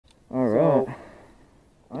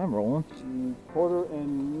them? Porter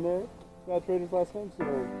and Nick got traded last time, so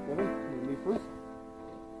Reverend, me first.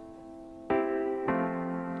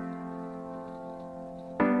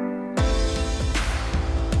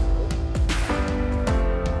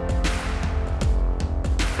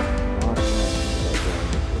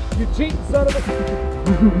 You cheating son of a...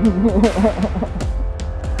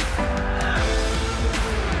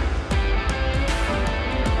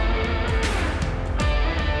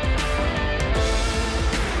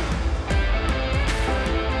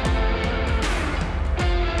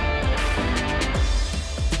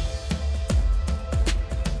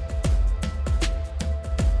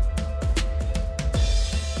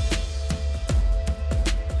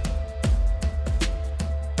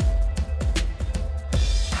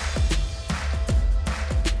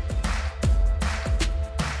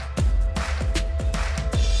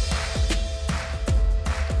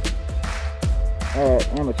 Alright,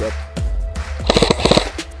 ammo check.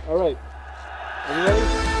 Alright. Are you ready?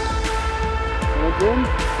 Hands in.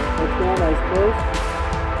 Let's down, eyes closed.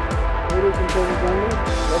 Shoulders and shoulders only.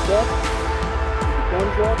 Lift up. Keep your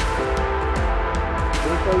thumbs up.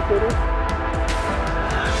 Inside shoulders.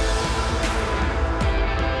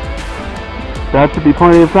 That should be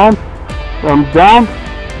plenty of time. Thumbs down.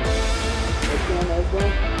 Heads down, eyes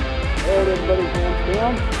down. Alright, everybody, hands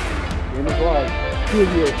down. Game is live. Two of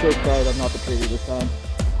you are so proud I'm not the traitor this time.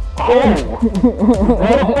 Oh!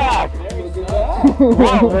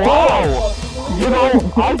 Wow, wow! You know,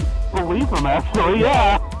 I believe him actually,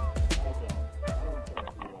 yeah.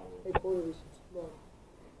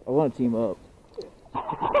 I want to team up.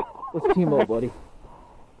 Let's team up, buddy.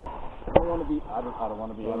 I don't want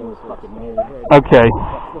to be on this fucking name. Okay.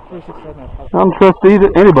 That's the first excitement I've had. I don't trust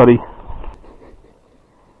anybody.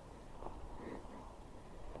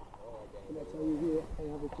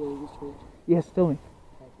 Yes, tell me.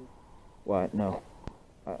 Why? No.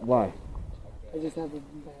 Why? I just have a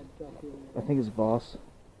bad gut feeling. I think it's Voss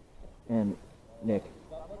and Nick.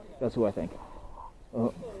 That's who I think.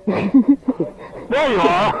 Oh. There you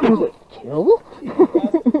are! Was it kill?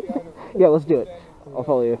 Yeah, let's do it. I'll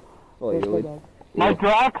follow you. Follow your lead. My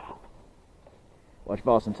Drax? Watch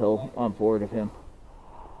Voss until I'm forward of him.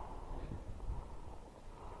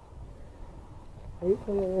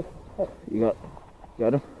 You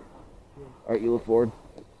got him? Alright, you look forward.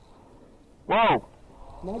 Whoa!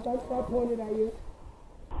 My gun's not pointed at you.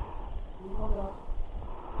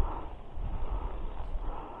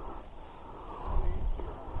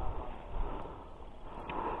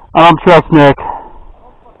 I don't trust Nick.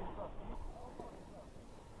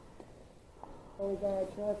 Oh God, I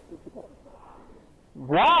trust you.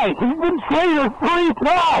 Why? He's been traded 3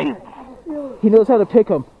 times! He knows how to pick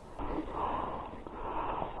him.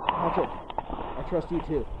 Patrick, I trust you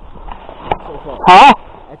too. So far. Huh?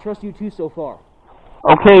 I trust you too so far.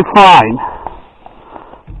 Okay, fine.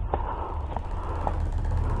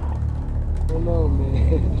 Oh no,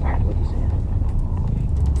 man. Alright, look, he's in.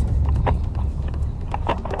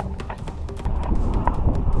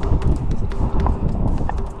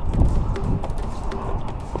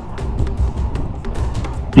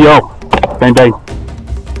 Yo, bang bang.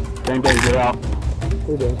 Bang bang, get out.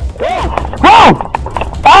 We're done. Oh!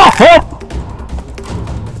 Ah! Hit!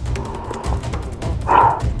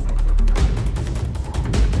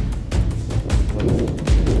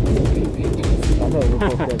 I know, you're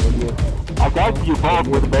both dead with you. I got you both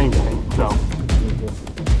with a bang bang, so.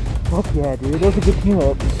 Fuck yeah, dude. That was a good team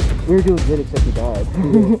up. We were doing good except you died.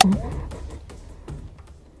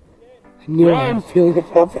 I knew I had a feeling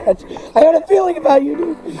about that. I had a feeling about you,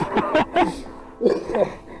 dude.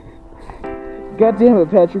 God damn it,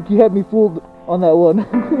 Patrick. You had me fooled on that one.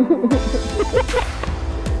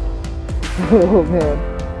 Oh, man.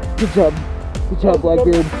 Good job. Good job,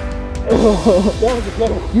 Blackbeard. That was a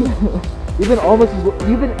good one.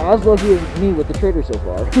 You've been as lucky as me with the traitor so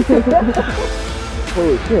far.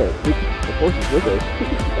 Holy shit. The force is with us.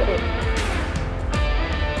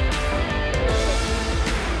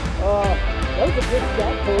 That was a good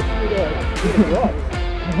shot, coach.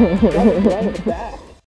 That was right at the back.